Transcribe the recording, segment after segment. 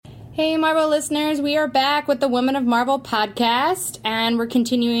Hey, Marvel listeners, we are back with the Women of Marvel podcast, and we're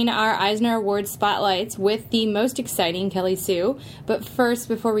continuing our Eisner Awards Spotlights with the most exciting Kelly Sue. But first,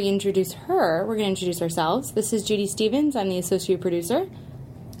 before we introduce her, we're going to introduce ourselves. This is Judy Stevens. I'm the associate producer.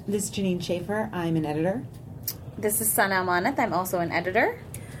 This is Janine Schaefer. I'm an editor. This is Sana Amanat. I'm also an editor.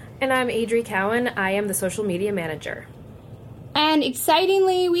 And I'm Adri Cowan. I am the social media manager. And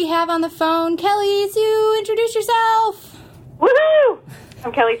excitingly, we have on the phone Kelly Sue. Introduce yourself. Woohoo!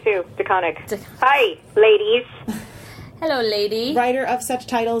 I'm Kelly Sue Deconnick. Hi, ladies. Hello, lady. Writer of such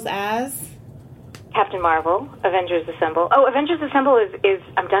titles as Captain Marvel, Avengers Assemble. Oh, Avengers Assemble is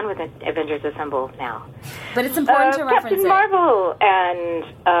I'm done with Avengers Assemble now. But it's important to reference Captain Marvel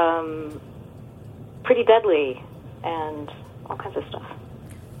and Pretty Deadly and all kinds of stuff.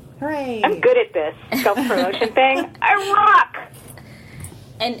 Hooray! I'm good at this self-promotion thing. I rock!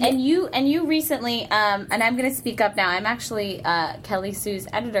 And you recently, and I'm going to speak up now, I'm actually Kelly Sue's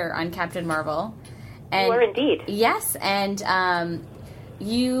editor on Captain Marvel. And you are indeed. Yes, and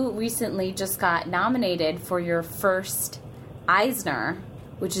you recently just got nominated for your first Eisner,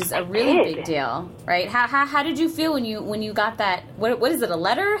 which is a really big deal, right? How did you feel when you got that? What is it, a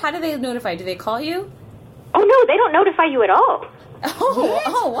letter? How do they notify? Do they call you? Oh, no, they don't notify you at all.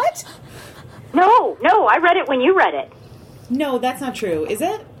 What? No, I read it when you read it. No, that's not true. Is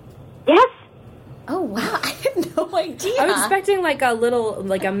it? Yes. Oh, wow. I had no idea. I was expecting like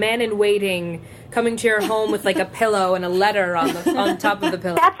a man in waiting coming to your home with like a pillow and a letter on top of the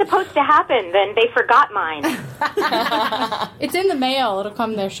pillow. That's supposed to happen. Then they forgot mine. It's in the mail. It'll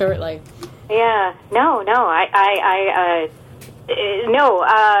come there shortly. Yeah. No.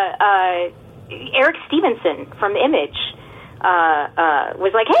 Eric Stevenson from Image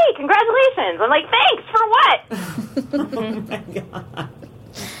was like, "Hey, congratulations!" I'm like, "Thanks for what?" Oh my god.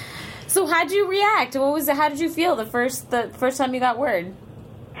 So how'd you react? How did you feel the first time you got word?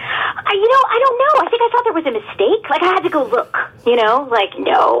 I don't know. I think I thought there was a mistake. Like, I had to go look, no.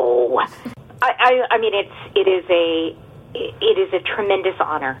 I mean, it is a tremendous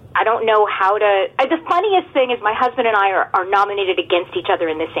honor. I don't know how to... the funniest thing is my husband and I are nominated against each other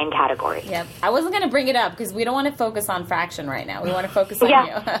in the same category. Yep. I wasn't going to bring it up because we don't want to focus on Fraction right now. We want to focus on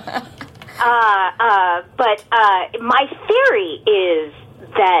you. But my theory is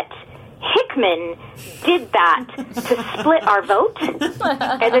that Hickman did that to split our vote, and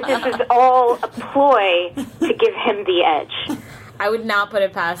that this is all a ploy to give him the edge. I would not put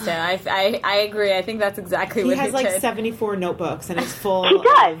it past him. I agree. I think that's exactly what he did. He has like 74 notebooks, and it's full. He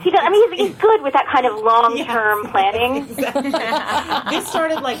does. I mean, he's good with that kind of long-term planning. Exactly. This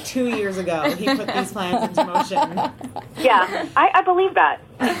started like 2 years ago. He put these plans into motion. Yeah, I believe that.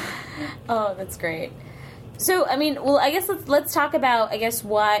 Oh, that's great. So, I mean, well, I guess let's talk about,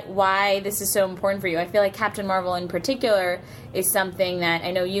 why this is so important for you. I feel like Captain Marvel in particular is something that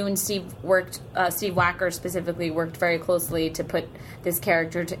I know you and Steve Wacker specifically worked very closely to put this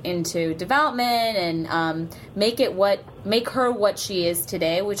character into development and make her what she is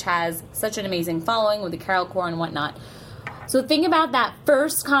today, which has such an amazing following with the Carol Corps and whatnot. So think about that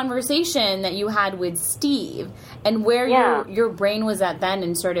first conversation that you had with Steve and where your brain was at then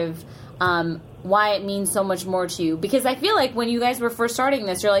and sort of why it means so much more to you. Because I feel like when you guys were first starting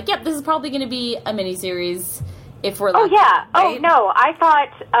this, you're like, yep, this is probably going to be a miniseries if we're lucky. Oh, yeah. Right? Oh, no. I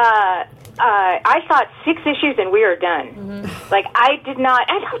thought 6 issues and we are done. Mm-hmm. Like, I did not...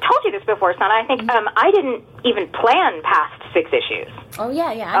 I've told you this before, son. I think I didn't even plan past 6 issues. Oh, yeah.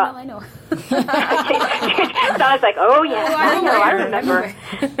 I know. Sonna's like, oh, yeah. I remember.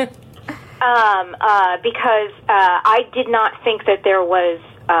 Because I did not think that there was...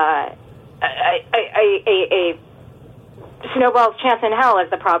 a snowball's chance in hell, as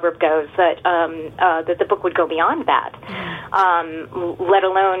the proverb goes, that the book would go beyond that, let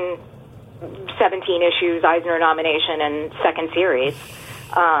alone 17 issues, Eisner nomination, and second series.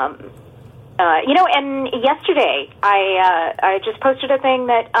 And yesterday I just posted a thing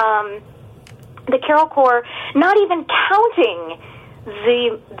that the Carol Corps, not even counting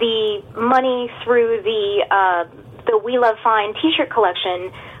the money through the We Love Fine T-shirt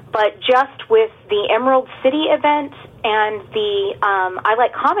collection, but just with the Emerald City event and the I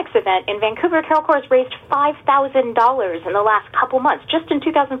Like Comics event in Vancouver, Carol Corps has raised $5,000 in the last couple months, just in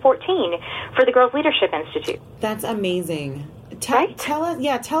 2014, for the Girls Leadership Institute. That's amazing. Right? Tell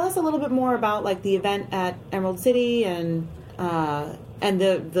us a little bit more about like the event at Emerald City and the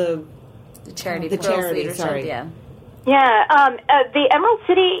charity, the the Girls charity. Leadership. Sorry. Yeah. The Emerald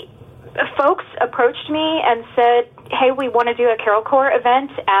City folks approached me and said, hey, we want to do a Carol Corps event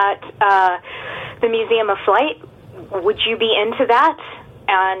at the Museum of Flight. Would you be into that?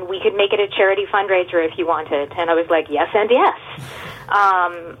 And we could make it a charity fundraiser if you wanted. And I was like, yes and yes.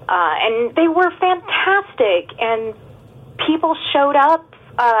 And they were fantastic, and people showed up.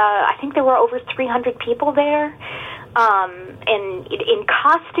 I think there were over 300 people there, in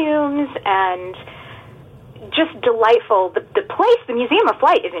costumes, and just delightful. The place, the Museum of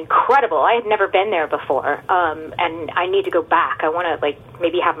Flight, is incredible. I had never been there before, and I need to go back. I want to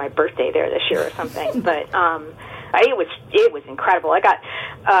maybe have my birthday there this year or something. But it was incredible. I got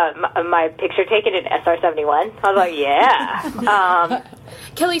my picture taken in SR-71. I was like, yeah.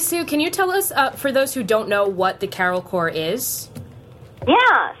 Kelly Sue, can you tell us, for those who don't know, what the Carol Corps is?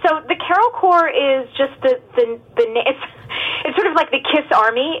 Yeah, so the Carol Corps is just the it's sort of like the KISS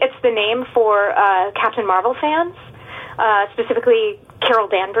Army. It's the name for Captain Marvel fans, specifically Carol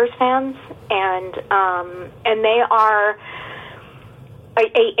Danvers fans, and they are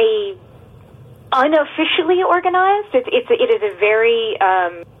a unofficially organized. It is a very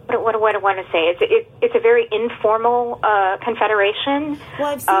what do I want to say? It's a very informal confederation.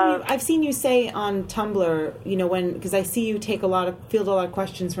 Well, I've seen you say on Tumblr, because I see you field a lot of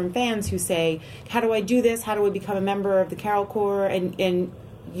questions from fans who say, "How do I do this? How do I become a member of the Carol Corps?" And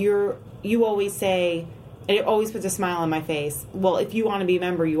you always say, and it always puts a smile on my face. Well, if you want to be a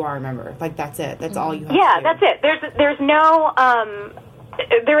member, you are a member. That's it. That's all you have. Yeah, to do. that's it. There's no.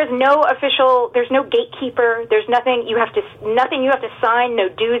 There is no official. There's no gatekeeper. There's nothing you have to sign. No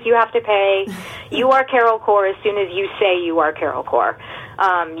dues you have to pay. You are Carol Corps as soon as you say you are Carol Corps.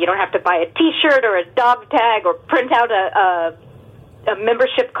 You don't have to buy a T-shirt or a dog tag or print out a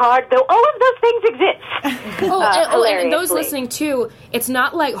membership card. Though all of those things exist. And those listening too, it's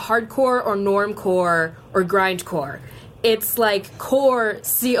not like hardcore or normcore or grindcore. It's like core,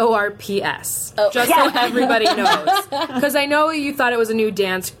 CORPS. Oh. Just so everybody knows. Because I know you thought it was a new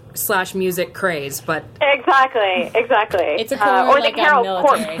dance/music craze, but... Exactly. It's a core, or like the Carol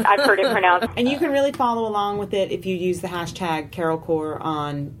Corps, military. I've heard it pronounced. And you can really follow along with it if you use the hashtag Carol Corps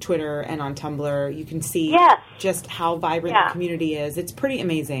on Twitter and on Tumblr. You can see just how vibrant the community is. It's pretty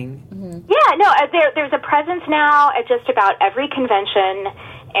amazing. Mm-hmm. Yeah, no, there's a presence now at just about every convention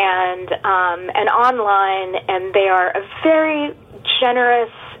and online, and they are a very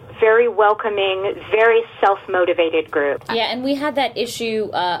generous, very welcoming, very self-motivated group. Yeah, and we had that issue,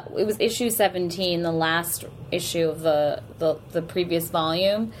 it was issue 17, the last issue of the previous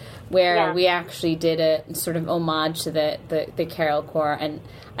volume, where we actually did a sort of homage to the Carol Corps, and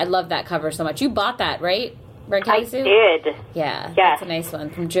I love that cover so much. You bought that, right? Right, Kelly Sue? I did. Yeah, that's a nice one.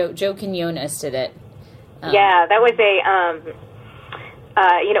 From Joe Quinones did it. Yeah, that was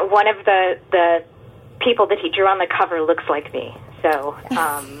one of the people that he drew on the cover looks like me. So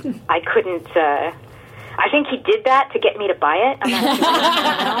I couldn't. I think he did that to get me to buy it. I'm not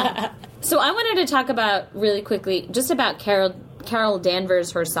sure. So I wanted to talk about really quickly just about Carol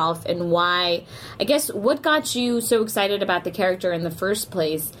Danvers herself and why. I guess what got you so excited about the character in the first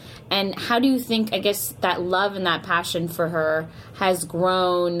place, and how do you think that love and that passion for her has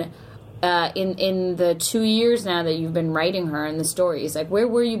grown in the 2 years now that you've been writing her and the stories? Like, where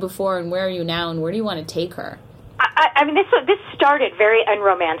were you before and where are you now, and where do you want to take her? I mean, this started very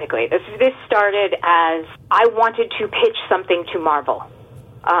unromantically. This started as I wanted to pitch something to Marvel.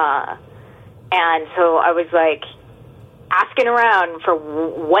 And so I was, asking around for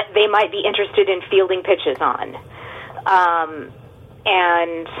what they might be interested in fielding pitches on.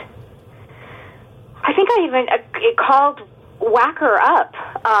 And I think I even called Wacker up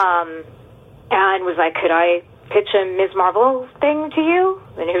and was like, could I pitch a Ms. Marvel thing to you?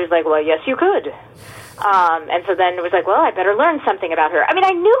 And he was like, well, yes, you could. And so then it was like, well, I better learn something about her. I mean,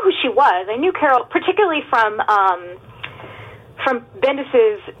 I knew who she was. I knew Carol, particularly from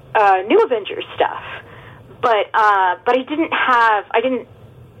Bendis's New Avengers stuff. But I didn't have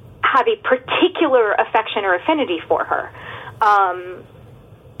a particular affection or affinity for her. And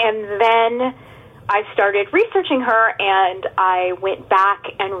then I started researching her, and I went back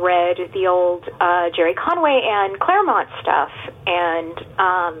and read the old Jerry Conway and Claremont stuff, and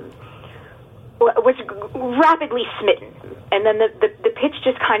was rapidly smitten. And then the pitch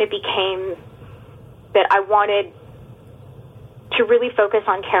just kind of became that I wanted to really focus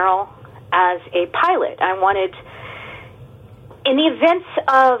on Carol as a pilot. I wanted, in the events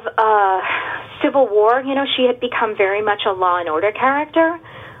of Civil War, she had become very much a Law and Order character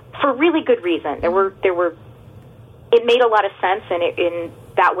for really good reason. It made a lot of sense, and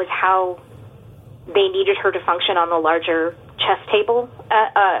that was how they needed her to function on the larger chessboard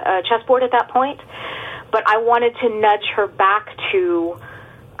at that point. But I wanted to nudge her back to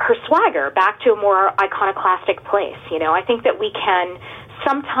her swagger, back to a more iconoclastic place. I think that we can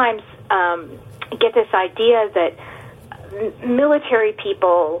sometimes get this idea that military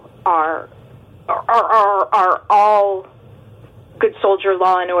people are all good soldier,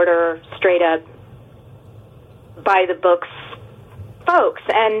 Law and Order, straight up by the books folks,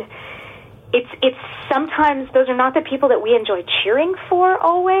 and it's sometimes those are not the people that we enjoy cheering for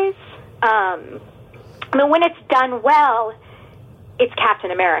always. I mean, when it's done well, it's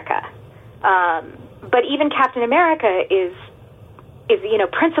Captain America. But even Captain America is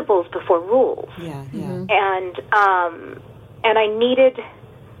principles before rules. Yeah. And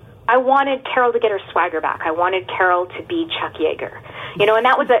I wanted Carol to get her swagger back. I wanted Carol to be Chuck Yeager. And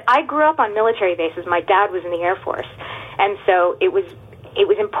that was I grew up on military bases. My dad was in the Air Force. And so it was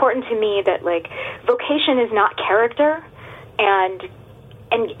important to me that, like, vocation is not character, and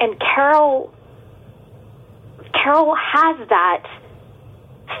Carol has that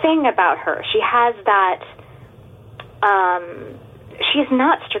thing about her. She has that she's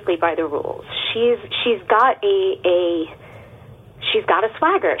not strictly by the rules. She's got a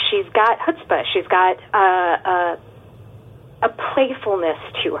swagger. She's got chutzpah. She's got a playfulness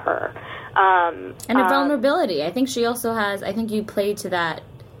to her. And a vulnerability. I think she also has, I think you play to that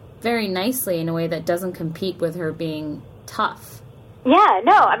very nicely in a way that doesn't compete with her being tough. Yeah,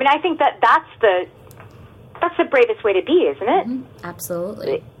 no, I mean, I think that's the bravest way to be, isn't it? Mm-hmm.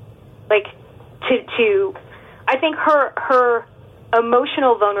 Absolutely. Like, I think her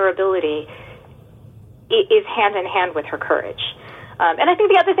emotional vulnerability is hand in hand with her courage. And I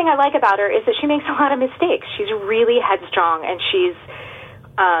think the other thing I like about her is that she makes a lot of mistakes. She's really headstrong, and she's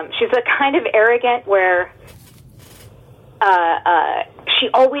the kind of arrogant where she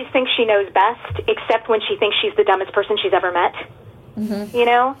always thinks she knows best, except when she thinks she's the dumbest person she's ever met.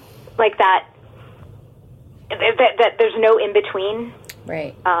 Mm-hmm. Like that there's no in between.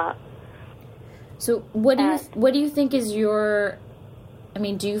 Right. So what do you think is your? I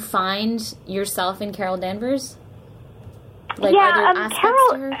mean, do you find yourself in Carol Danvers? Like, yeah, are there aspects Carol.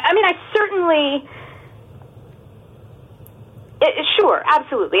 to her? I mean, I certainly. Sure,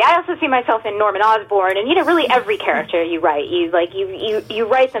 absolutely. I also see myself in Norman Osborn, and really every character you write, you write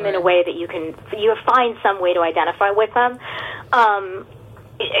them in a way that you find some way to identify with them.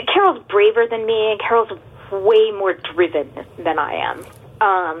 Carol's braver than me, and Carol's way more driven than I am.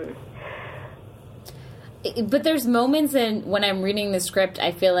 But there's moments when I'm reading the script,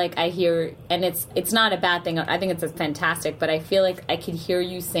 I feel like I hear, and it's not a bad thing. I think it's fantastic, but I feel like I could hear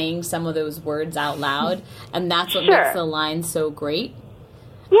you saying some of those words out loud, and that's what makes the line so great.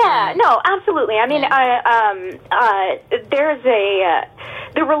 Yeah, no, absolutely. I mean, there's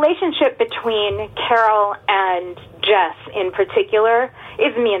the relationship between Carol and Jess in particular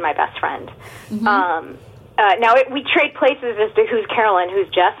is me and my best friend. Mm-hmm. Now, we trade places as to who's Carol and who's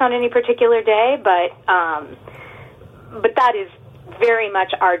Jess on any particular day, but that is very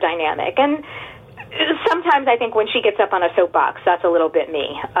much our dynamic. And sometimes I think when she gets up on a soapbox, that's a little bit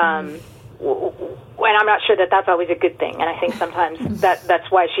me. And I'm not sure that that's always a good thing. And I think sometimes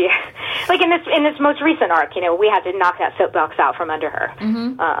that's why she, like in this most recent arc, we had to knock that soapbox out from under her,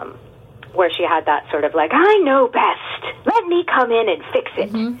 where she had that sort of like, I know best. Let me come in and fix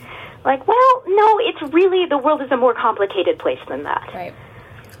it. Mm-hmm. Like, well, no, it's really, the world is a more complicated place than that. Right.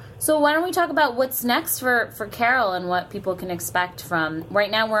 So why don't we talk about what's next for Carol and what people can expect from, right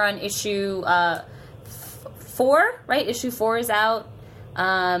now we're on issue 4, right? Issue 4 is out.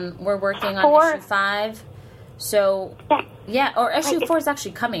 We're working on issue 5. So, yeah, or issue 4 is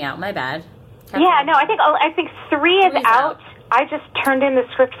actually coming out, my bad. Yeah, no, I think 3 is out. I just turned in the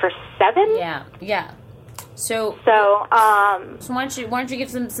script for 7. Yeah. So why don't you give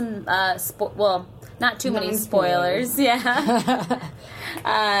some not too many spoilers. Yeah.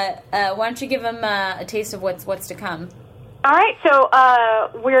 Why don't you give them a taste of what's to come? All right. So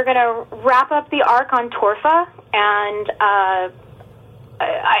we're going to wrap up the arc on Torfa, and I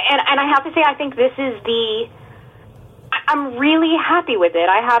have to say, I think this is I'm really happy with it.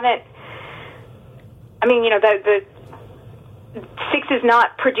 The 6 is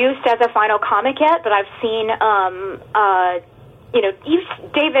not produced as a final comic yet, but I've seen,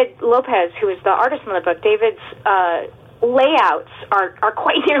 David Lopez, who is the artist on the book, David's layouts are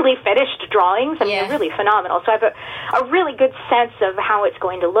quite nearly finished drawings. I mean, they're really phenomenal. So I have a really good sense of how it's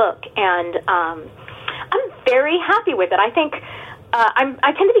going to look, and I'm very happy with it. I think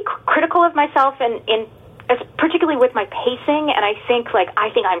I tend to be critical of myself, particularly with my pacing, and I think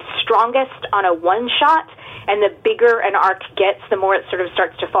I'm strongest on a one-shot. And the bigger an arc gets, the more it sort of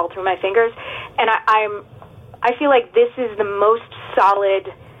starts to fall through my fingers. And I feel like this is the most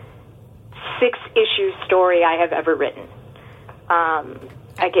solid 6-issue story I have ever written.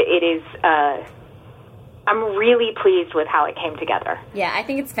 It is. I'm really pleased with how it came together. Yeah, I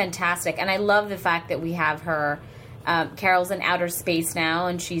think it's fantastic, and I love the fact that we have her Carol's in outer space now,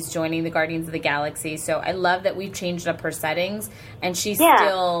 and she's joining the Guardians of the Galaxy. So I love that we've changed up her settings, and she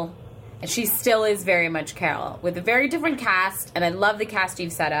still is very much Carol with a very different cast. And I love the cast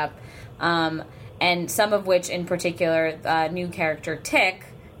you've set up, and some of which, in particular, new character Tick,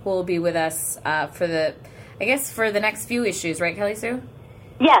 who will be with us for the next few issues, right, Kelly Sue?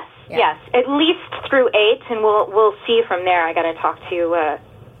 Yes, at least through 8, and we'll see from there. I got to talk to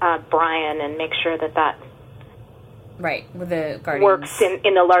Brian and make sure that right with the Guardians works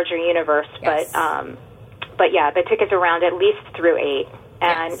in the larger universe. Yes. But yeah, the Tick is around at least through 8,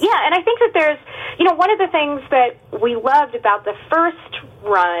 and and I think that there's one of the things that we loved about the first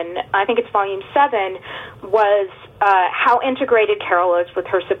run, I think it's volume 7, was how integrated Carol is with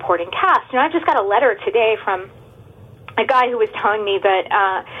her supporting cast. I just got a letter today from a guy who was telling me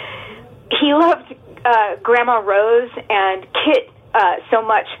that he loved Grandma Rose and Kit so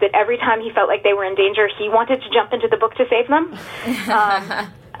much that every time he felt like they were in danger, he wanted to jump into the book to save them,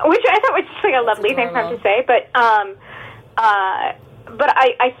 which I thought was just like a lovely thing for him to say. But I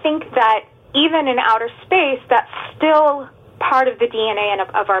think that even in outer space, that's still part of the DNA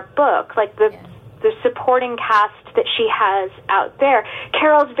of our book, like the supporting cast that she has out there.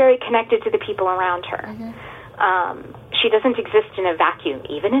 Carol's very connected to the people around her. Mm-hmm. She doesn't exist in a vacuum,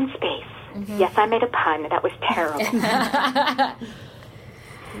 even in space. Mm-hmm. Yes, I made a pun. That was terrible.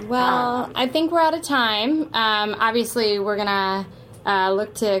 Well, I think we're out of time. Obviously, we're going to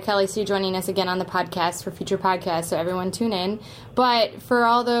look to Kelly Sue joining us again on the podcast for future podcasts, so everyone tune in. But for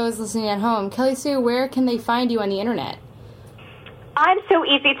all those listening at home, Kelly Sue, where can they find you on the internet? I'm so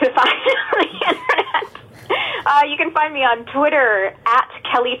easy to find on the internet. You can find me on Twitter at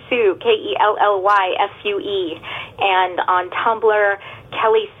Kelly Sue, KELLYSUE, and on Tumblr,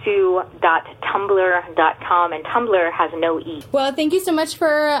 kellysue.tumblr.com, and Tumblr has no E. Well, thank you so much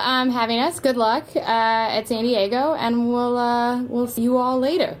for having us. Good luck at San Diego, and we'll see you all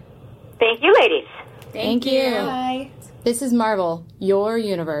later. Thank you, ladies. Thank you. Bye. This is Marvel, your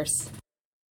universe.